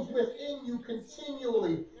 remains within you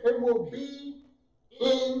continually and will be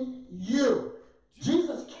in you.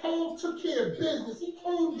 Jesus came, took care of business. He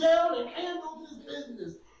came down and handled his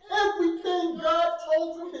business. Everything God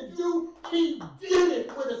told him to do, he did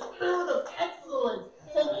it with a spirit of excellence.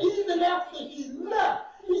 And even after he left,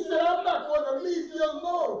 he said, I'm not going to leave you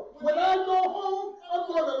alone. When I go home, I'm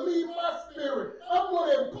going to leave my spirit. I'm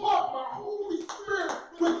going to impart my Holy Spirit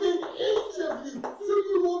within each of you so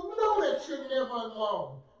you will know that you're never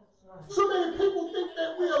alone. So many people think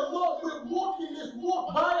that we're alone. We're walking this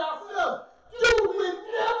walk by ourselves. Dude, we're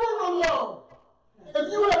never alone.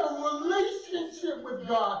 If you have a relationship with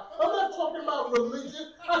God, I'm not talking about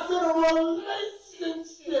religion. I said a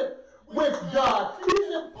relationship with God.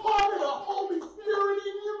 He's imparted a Holy Spirit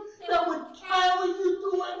in you that would carry you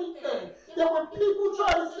through anything. That when people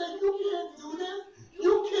try to say, you can't do this,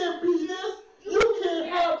 you can't be this, you can't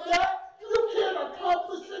have that, you can't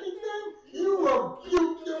accomplish anything, you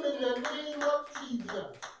rebuke them in the name of Jesus.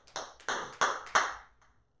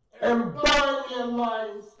 And bind their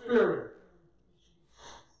lying spirit.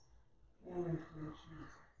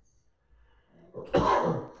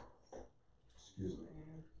 Excuse me.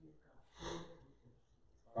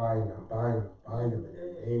 Bind them in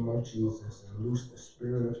the name of Jesus and loose the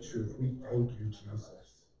spirit of truth. We thank you, Jesus.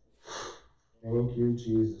 Thank you,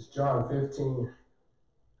 Jesus. John 15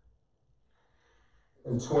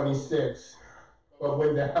 and 26. But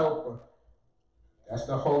when the helper, that's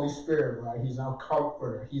the Holy Spirit, right? He's our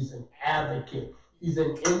comforter. He's an advocate. He's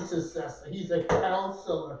an intercessor. He's a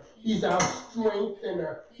counselor. He's our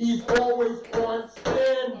strengthener. He's always on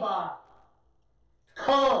standby.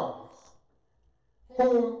 Comes,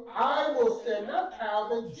 whom I will send, not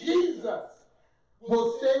Calvin, Jesus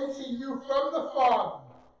will send to you from the Father.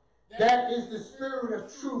 That is the Spirit of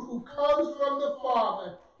truth who comes from the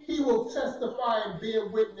Father. He will testify and bear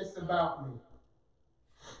witness about me.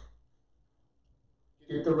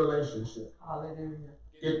 Get the relationship. Hallelujah.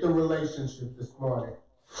 Get the relationship this morning.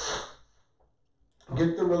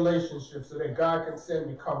 Get the relationship so that God can send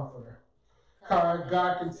the comforter.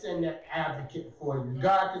 God can send that advocate for you.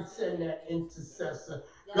 God can send that intercessor.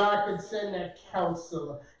 God can send that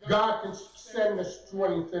counselor. God can send the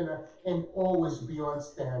strengthener and always be on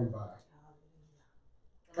standby.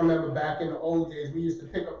 I remember back in the old days, we used to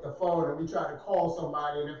pick up the phone and we try to call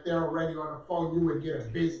somebody, and if they're already on the phone, you would get a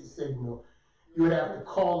busy signal. You would have to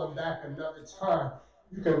call them back another time.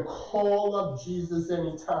 You can call up Jesus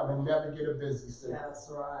anytime and never get a busy signal. That's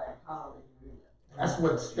right. Hallelujah. That's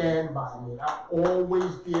what standby means. I'm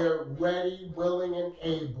always there, ready, willing, and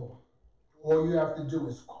able. All you have to do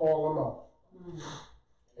is call them up.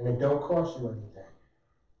 And it don't cost you anything.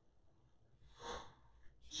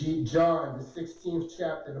 John, the 16th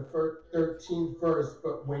chapter, the 13th verse,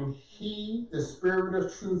 but when he, the Spirit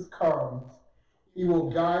of truth, comes, he will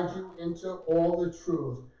guide you into all the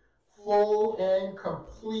truth, full and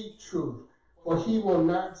complete truth. For he will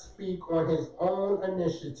not speak on his own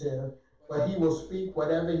initiative, but he will speak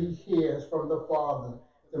whatever he hears from the Father,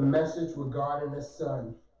 the message regarding the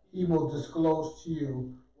Son. He will disclose to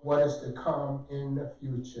you what is to come in the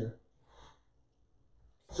future.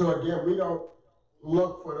 So again, we don't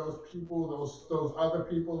look for those people, those other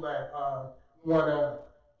people that want to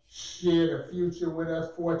share the future with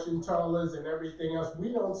us, fortune tellers and everything else.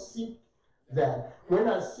 We don't seek that. We're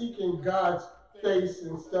not seeking God's face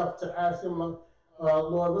and stuff to ask him,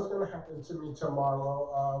 Lord, what's going to happen to me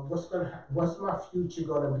tomorrow? What's my future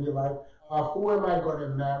going to be like? Who am I going to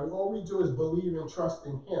marry? All we do is believe and trust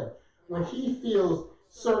in him. When he feels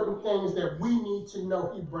certain things that we need to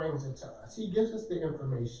know, he brings it to us. He gives us the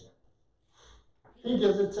information. He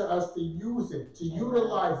gives it to us to use it, to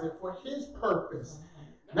utilize it for his purpose.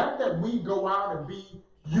 Not that we go out and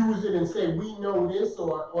use it and say we know this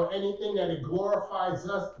or anything that it glorifies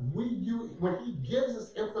us. When he gives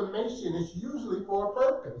us information, it's usually for a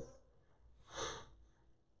purpose.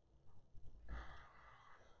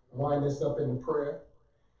 Wind this up in the prayer.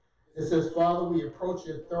 It says, Father, we approach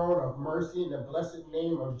your throne of mercy in the blessed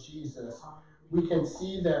name of Jesus. We can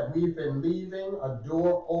see that we've been leaving a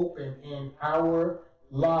door open in our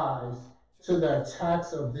lives to the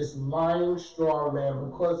attacks of this lying strong man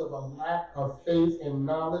because of a lack of faith and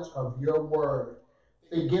knowledge of your word.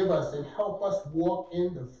 Forgive us and help us walk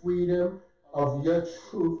in the freedom of your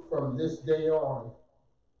truth from this day on.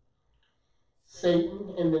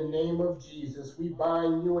 Satan, in the name of Jesus, we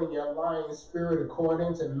bind you and your lying spirit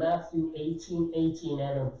according to Matthew 18:18,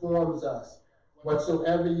 that informs us,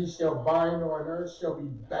 whatsoever ye shall bind on earth shall be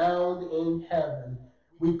bound in heaven.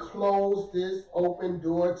 We close this open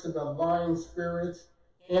door to the lying spirits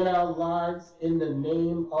in our lives in the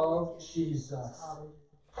name of Jesus.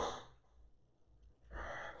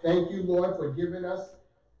 Thank you, Lord, for giving us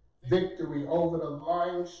victory over the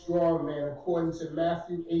lying strong man according to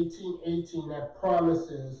Matthew 18:18, that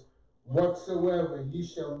promises, whatsoever ye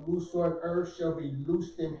shall loose on earth shall be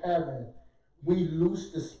loosed in heaven. We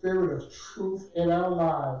loose the spirit of truth in our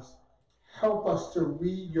lives. Help us to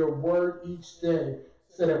read your word each day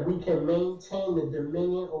so that we can maintain the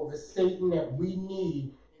dominion over Satan that we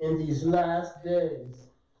need in these last days.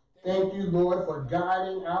 Thank you, Lord, for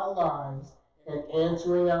guiding our lives and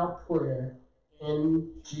answering our prayer.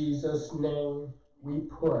 In Jesus' name we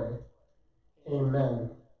pray. Amen.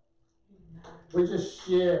 We just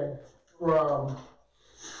shared from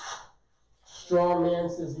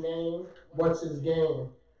STRONGMAN'S name, What's His Game?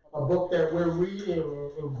 A book that we're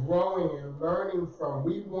reading and growing and learning from.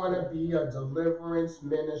 We want to be a deliverance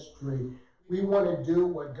ministry. We want to do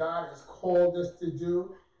what God has called us to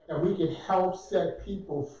do, that we can help set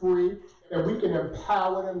people free, that we can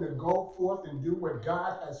empower them to go forth and do what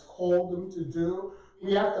God has called them to do.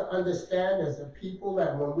 We have to understand as a people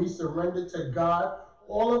that when we surrender to God,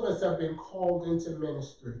 all of us have been called into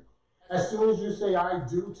ministry. As soon as you say, I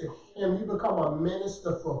do to Him, you become a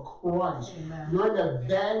minister for Christ. Amen. You're an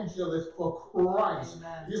evangelist for Christ.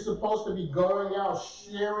 Amen. You're supposed to be going out,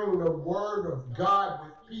 sharing the word of God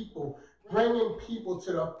with people, bringing people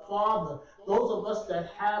to the Father. Those of us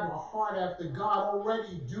that have a heart after God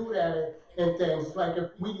already do that and things. Like if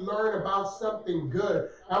we learn about something good.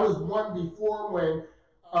 I was one before when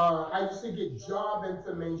I used to get job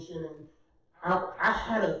information, and I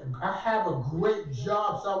have a great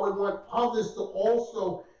job, so I would want others to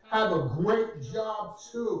also have a great job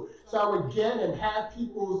too. So I would get and have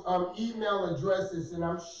people's email addresses, and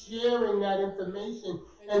I'm sharing that information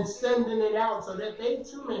and sending it out so that they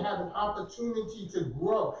too may have an opportunity to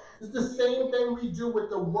grow. It's the same thing we do with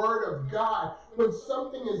the Word of God. When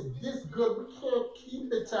something is this good, we can't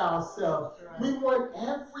keep it to ourselves. We want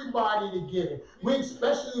everybody to get it. We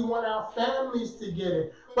especially want our families to get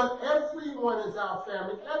it. But everyone is our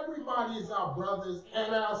family. Everybody is our brothers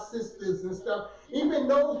and our sisters and stuff. Even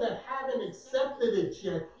those that haven't accepted it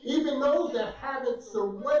yet, even those that haven't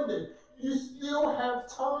surrendered, you still have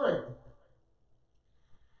time.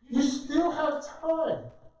 You still have time.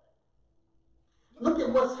 Look at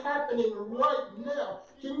what's happening right now.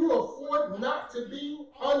 Can you afford not to be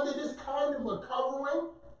under this kind of a covering?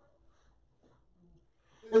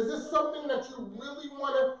 Is this something that you really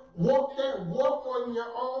want to walk on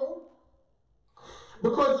your own?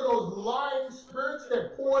 Because of those lying spirits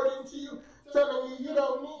that poured into you, telling you you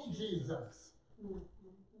don't need Jesus.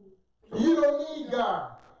 You don't need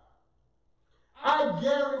God. I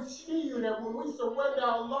guarantee you that when we surrender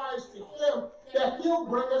our lives to Him, that He'll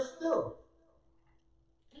bring us through.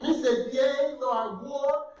 He said, yea, though I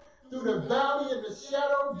walk through the valley of the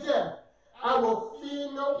shadow of death, I will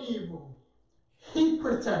fear no evil. He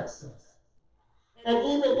protects us. And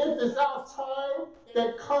even if it's our time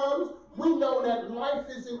that comes, we know that life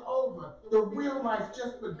isn't over. The real life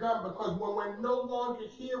just begun, because when we're no longer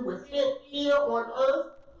here with Him here on earth,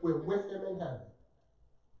 we're with Him in heaven.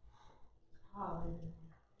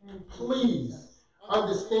 Please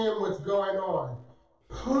understand what's going on.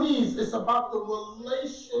 Please, it's about the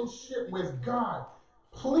relationship with God.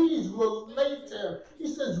 Please relate to Him.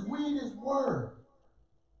 He says, read His word.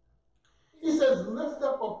 He says, lift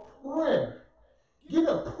up a prayer. Get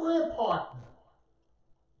a prayer partner.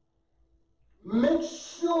 Make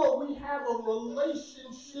sure we have a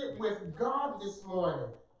relationship with God this morning.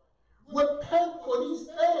 Repent for these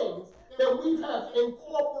things that we have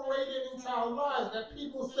incorporated into our lives, that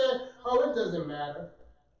people say, oh, it doesn't matter.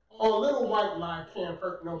 Oh, a little white lie can't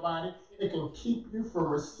hurt nobody. It can keep you from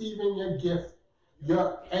receiving your gift,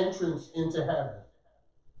 your entrance into heaven.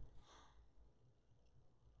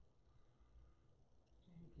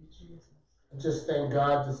 I just thank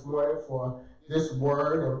God this morning for this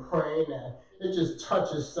word and praying that it just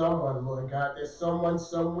touches someone, Lord God. There's someone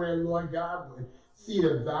somewhere, Lord God, would see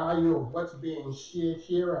the value of what's being shared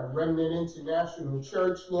here at Remnant International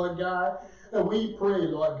Church, Lord God. And we pray,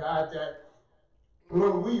 Lord God, that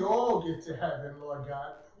when we all get to heaven, Lord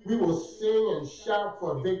God, we will sing and shout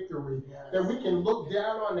for victory. That we can look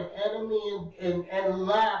down on the enemy and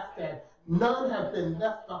laugh that none have been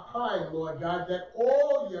left behind, Lord God. That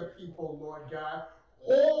all your people, Lord God,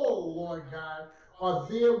 all, Lord God, are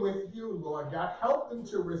there with you, Lord God. Help them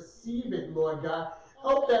to receive it, Lord God.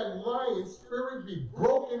 Help that lying spirit be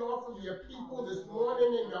broken off of your people this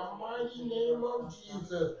morning in the mighty name of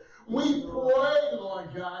Jesus. We pray, Lord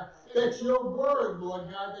God, that your word, Lord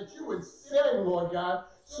God, that you would send, Lord God,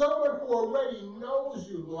 someone who already knows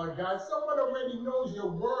you, Lord God, someone already knows your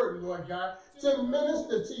word, Lord God, to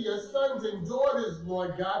minister to your sons and daughters,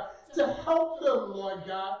 Lord God, to help them, Lord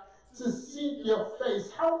God, to seek your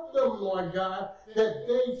face. Help them, Lord God, that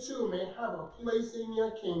they too may have a place in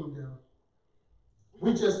your kingdom.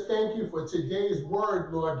 We just thank you for today's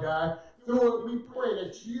word, Lord God. Through it, we pray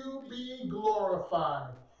that you be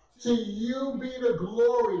glorified. To you be the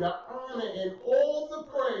glory, the honor, and all the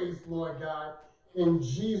praise, Lord God. In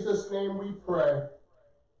Jesus' name we pray.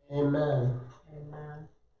 Amen. Amen.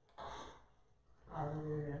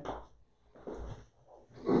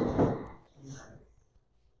 Hallelujah.